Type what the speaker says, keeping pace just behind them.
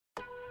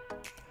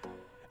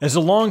As a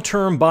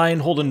long-term buy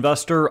and hold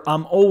investor,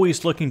 I'm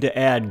always looking to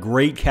add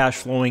great cash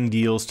flowing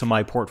deals to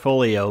my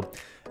portfolio.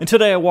 And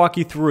today I walk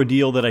you through a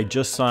deal that I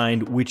just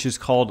signed, which is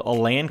called a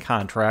land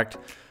contract,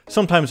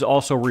 sometimes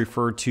also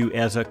referred to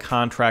as a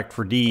contract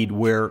for deed,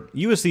 where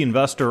you as the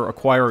investor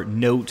acquire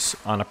notes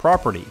on a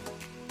property.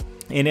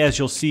 And as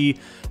you'll see,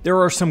 there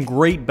are some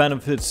great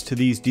benefits to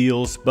these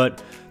deals,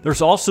 but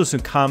there's also some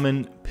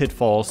common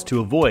pitfalls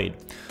to avoid.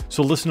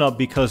 So listen up,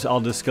 because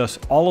I'll discuss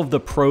all of the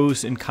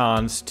pros and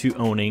cons to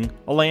owning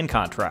a land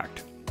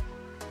contract.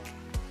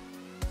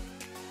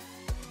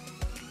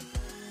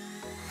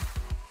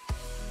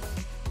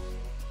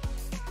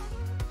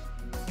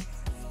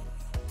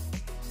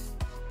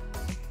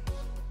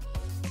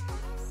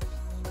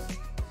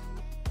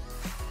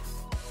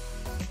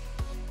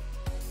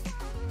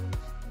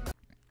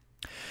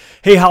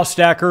 Hey House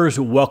Stackers,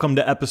 welcome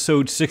to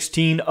episode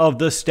 16 of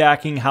the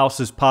Stacking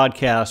Houses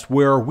podcast,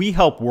 where we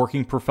help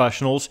working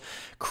professionals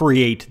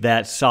create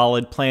that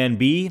solid plan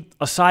B,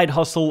 a side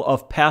hustle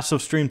of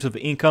passive streams of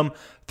income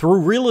through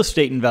real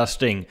estate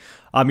investing.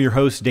 I'm your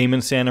host,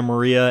 Damon Santa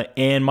Maria,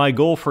 and my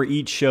goal for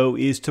each show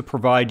is to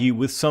provide you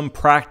with some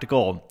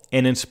practical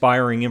and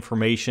inspiring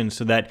information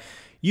so that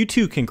you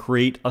too can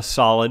create a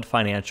solid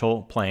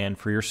financial plan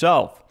for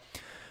yourself.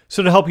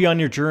 So to help you on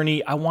your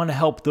journey, I want to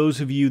help those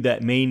of you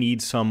that may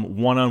need some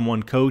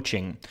one-on-one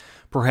coaching,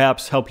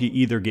 perhaps help you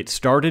either get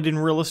started in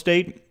real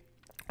estate,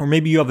 or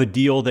maybe you have a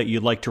deal that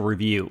you'd like to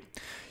review.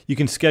 You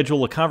can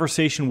schedule a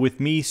conversation with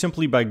me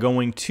simply by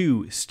going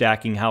to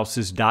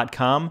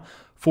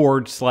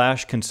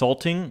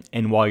stackinghouses.com/consulting.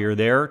 And while you're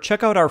there,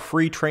 check out our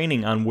free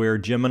training on where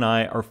Jim and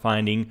I are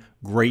finding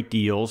great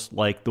deals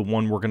like the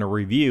one we're going to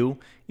review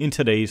in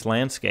today's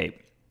landscape.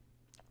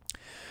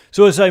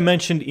 So as I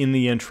mentioned in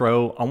the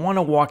intro, I want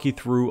to walk you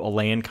through a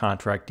land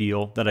contract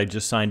deal that I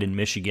just signed in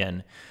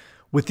Michigan.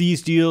 With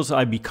these deals,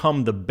 I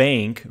become the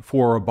bank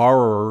for a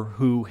borrower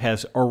who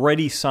has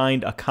already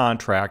signed a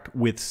contract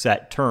with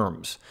set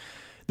terms.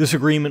 This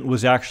agreement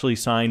was actually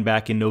signed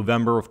back in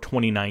November of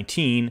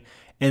 2019,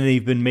 and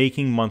they've been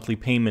making monthly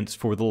payments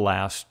for the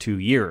last 2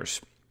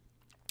 years.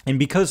 And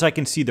because I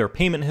can see their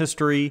payment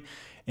history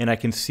and I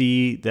can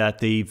see that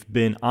they've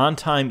been on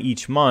time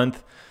each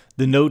month,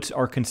 the notes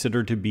are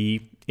considered to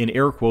be, in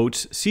air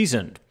quotes,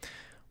 seasoned.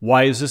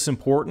 Why is this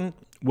important?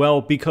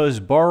 Well,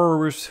 because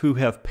borrowers who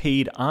have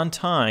paid on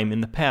time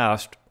in the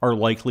past are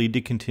likely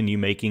to continue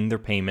making their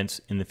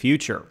payments in the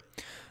future.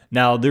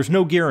 Now, there's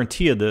no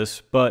guarantee of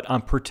this, but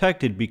I'm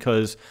protected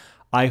because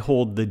I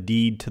hold the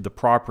deed to the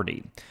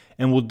property.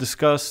 And we'll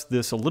discuss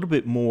this a little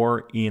bit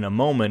more in a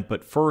moment,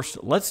 but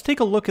first, let's take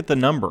a look at the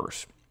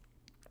numbers.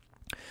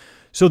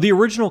 So the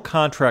original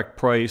contract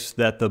price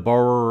that the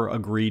borrower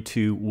agreed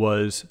to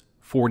was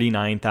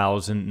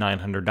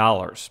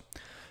 $49,900.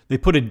 They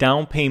put a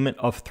down payment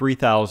of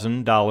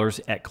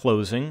 $3,000 at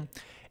closing,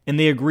 and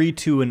they agreed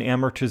to an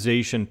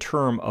amortization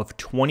term of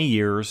 20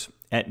 years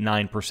at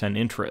 9%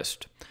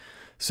 interest.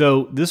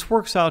 So this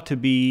works out to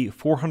be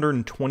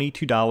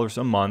 $422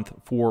 a month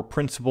for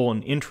principal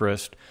and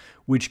interest,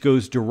 which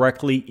goes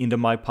directly into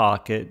my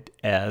pocket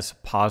as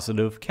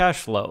positive cash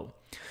flow.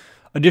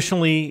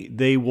 Additionally,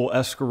 they will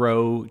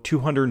escrow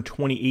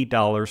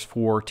 $228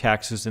 for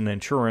taxes and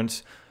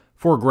insurance,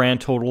 for a grand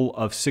total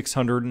of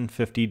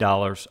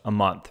 $650 a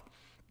month.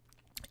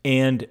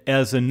 And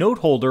as a note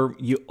holder,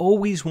 you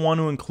always want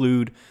to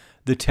include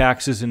the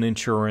taxes and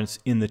insurance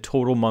in the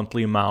total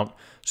monthly amount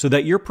so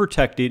that you're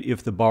protected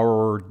if the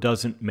borrower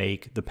doesn't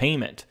make the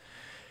payment.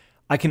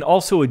 I can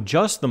also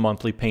adjust the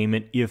monthly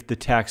payment if the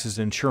taxes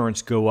and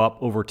insurance go up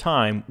over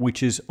time,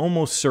 which is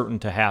almost certain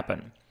to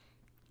happen.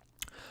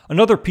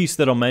 Another piece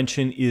that I'll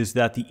mention is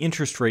that the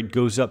interest rate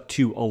goes up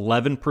to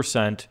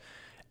 11%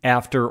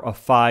 after a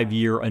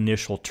 5-year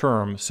initial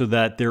term, so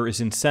that there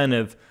is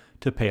incentive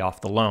to pay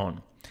off the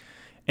loan.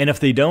 And if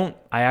they don't,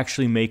 I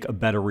actually make a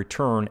better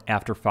return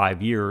after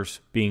 5 years,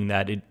 being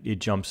that it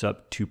jumps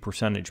up 2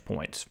 percentage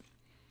points.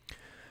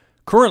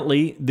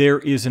 Currently, there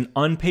is an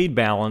unpaid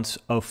balance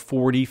of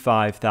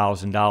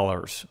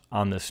 $45,000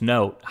 on this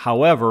note.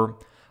 However,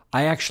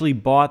 I actually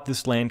bought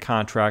this land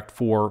contract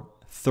for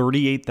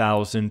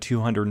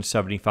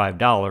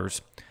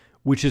 $38,275,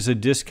 which is a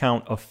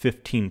discount of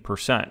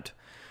 15%.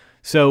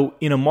 So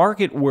in a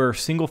market where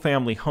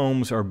single-family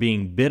homes are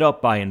being bid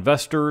up by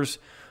investors,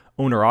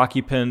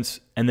 owner-occupants,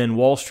 and then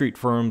Wall Street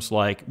firms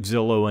like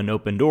Zillow and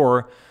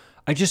Opendoor,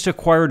 I just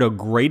acquired a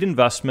great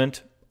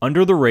investment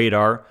under the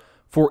radar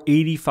for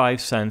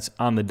 85 cents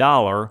on the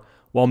dollar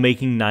while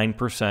making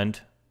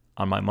 9%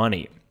 on my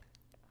money.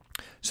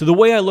 So the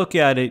way I look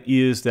at it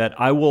is that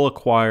I will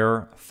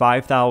acquire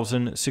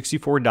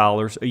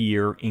 $5,064 a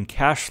year in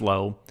cash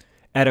flow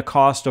at a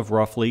cost of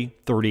roughly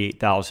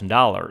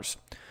 $38,000.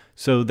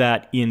 So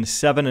that in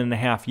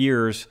 7.5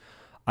 years,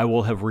 I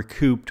will have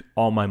recouped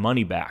all my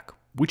money back,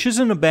 which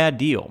isn't a bad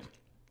deal.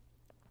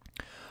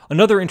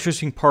 Another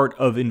interesting part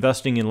of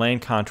investing in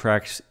land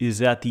contracts is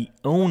that the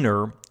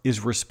owner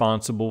is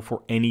responsible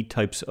for any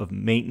types of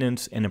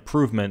maintenance and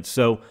improvements,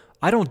 so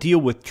I don't deal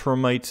with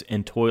termites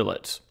and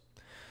toilets.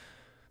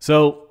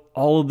 So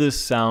all of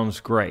this sounds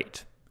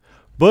great.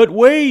 But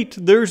wait,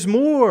 there's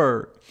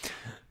more.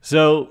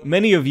 So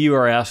many of you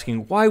are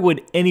asking, why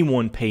would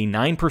anyone pay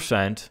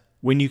 9%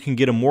 when you can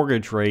get a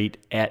mortgage rate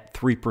at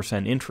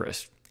 3%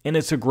 interest? And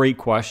it's a great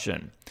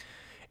question.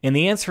 And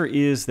the answer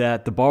is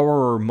that the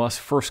borrower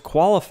must first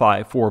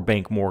qualify for a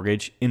bank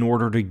mortgage in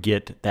order to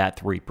get that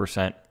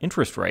 3%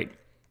 interest rate.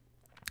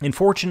 And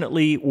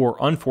fortunately or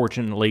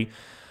unfortunately,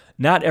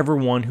 not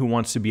everyone who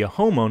wants to be a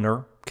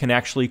homeowner can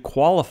actually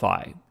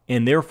qualify.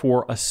 And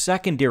therefore, a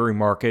secondary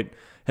market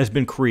has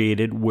been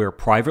created where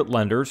private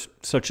lenders,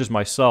 such as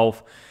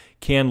myself,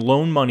 can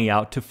loan money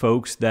out to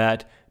folks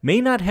that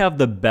may not have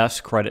the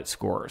best credit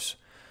scores.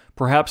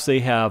 Perhaps they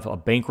have a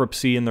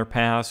bankruptcy in their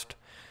past.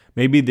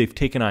 Maybe they've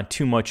taken on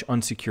too much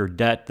unsecured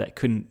debt that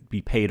couldn't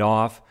be paid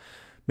off.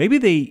 Maybe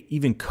they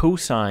even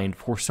co-signed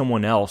for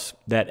someone else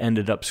that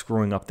ended up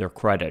screwing up their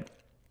credit.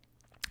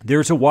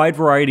 There's a wide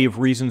variety of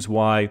reasons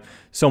why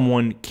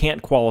someone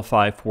can't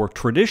qualify for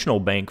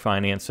traditional bank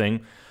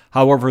financing.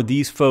 However,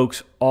 these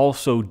folks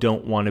also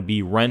don't want to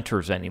be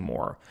renters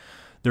anymore.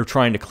 They're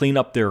trying to clean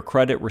up their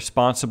credit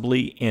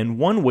responsibly, and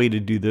one way to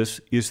do this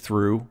is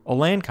through a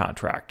land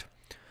contract.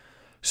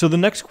 So the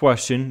next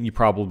question you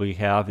probably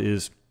have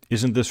is,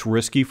 isn't this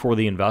risky for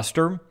the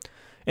investor?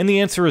 And the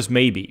answer is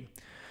maybe.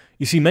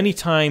 You see, many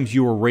times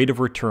your rate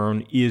of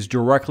return is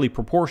directly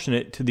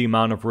proportionate to the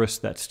amount of risk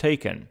that's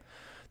taken.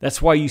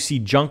 That's why you see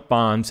junk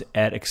bonds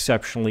at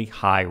exceptionally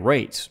high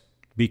rates,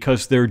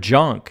 because they're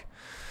junk.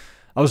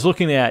 I was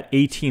looking at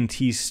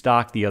AT&T's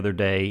stock the other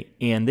day,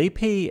 and they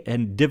pay a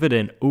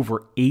dividend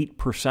over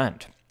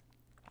 8%.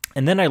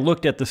 And then I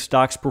looked at the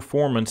stock's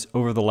performance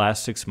over the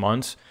last 6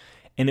 months,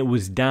 and it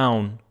was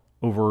down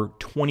over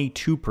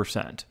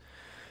 22%.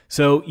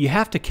 So you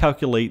have to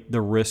calculate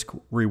the risk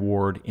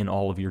reward in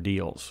all of your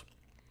deals.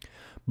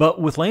 But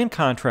with land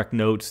contract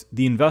notes,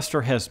 the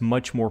investor has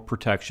much more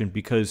protection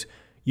because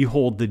you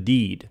hold the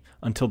deed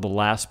until the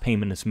last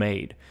payment is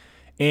made.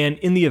 And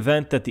in the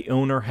event that the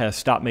owner has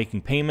stopped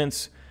making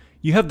payments,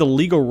 you have the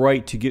legal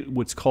right to get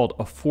what's called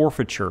a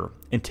forfeiture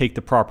and take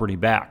the property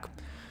back.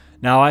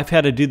 Now, I've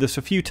had to do this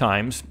a few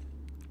times,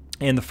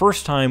 and the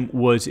first time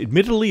was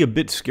admittedly a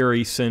bit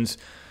scary since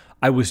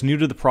I was new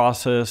to the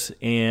process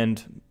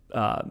and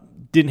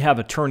didn't have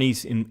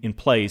attorneys in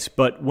place.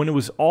 But when it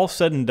was all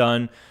said and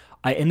done,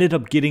 I ended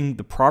up getting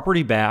the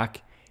property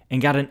back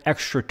and got an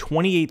extra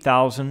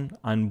 $28,000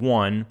 on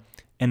one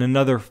and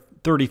another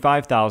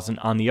 $35,000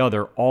 on the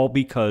other, all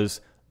because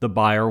the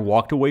buyer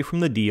walked away from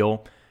the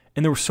deal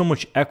and there was so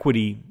much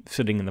equity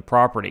sitting in the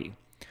property.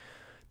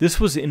 This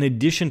was in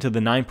addition to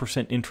the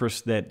 9%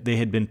 interest that they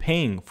had been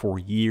paying for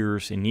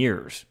years and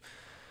years.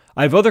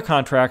 I have other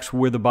contracts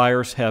where the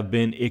buyers have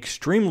been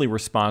extremely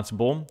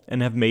responsible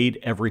and have made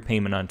every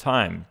payment on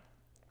time.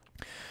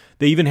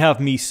 They even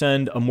have me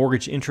send a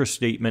mortgage interest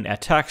statement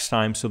at tax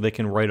time so they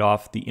can write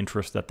off the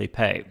interest that they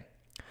pay.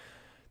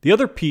 The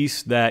other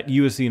piece that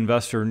you as the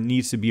investor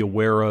needs to be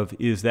aware of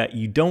is that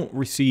you don't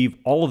receive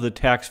all of the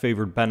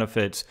tax-favored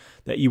benefits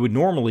that you would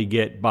normally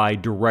get by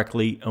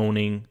directly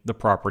owning the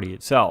property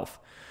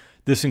itself.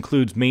 This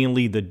includes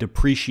mainly the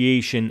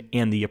depreciation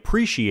and the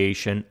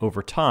appreciation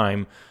over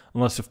time,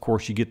 unless, of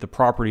course, you get the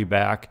property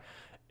back,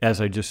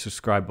 as I just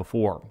described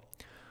before.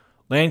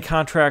 Land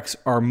contracts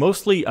are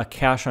mostly a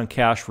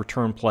cash-on-cash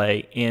return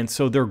play, and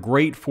so they're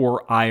great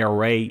for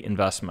IRA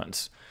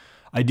investments.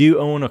 I do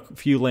own a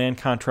few land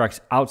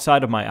contracts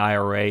outside of my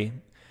IRA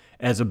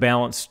as a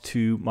balance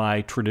to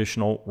my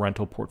traditional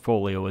rental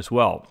portfolio as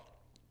well.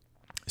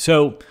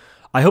 So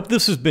I hope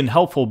this has been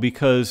helpful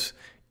because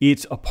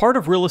it's a part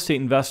of real estate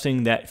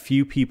investing that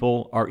few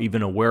people are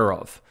even aware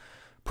of.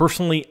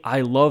 Personally, I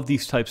love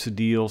these types of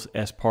deals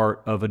as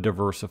part of a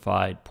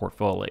diversified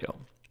portfolio.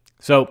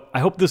 So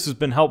I hope this has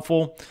been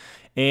helpful.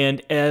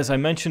 And as I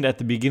mentioned at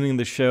the beginning of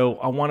the show,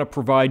 I want to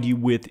provide you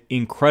with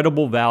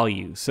incredible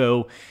value.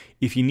 So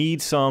if you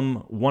need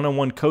some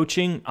one-on-one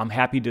coaching, I'm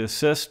happy to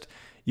assist.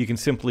 You can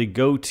simply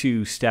go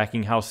to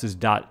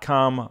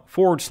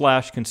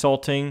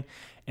stackinghouses.com/consulting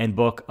and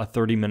book a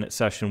 30-minute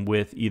session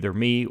with either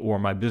me or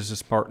my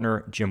business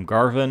partner, Jim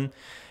Garvin.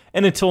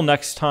 And until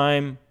next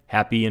time,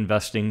 happy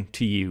investing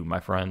to you, my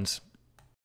friends.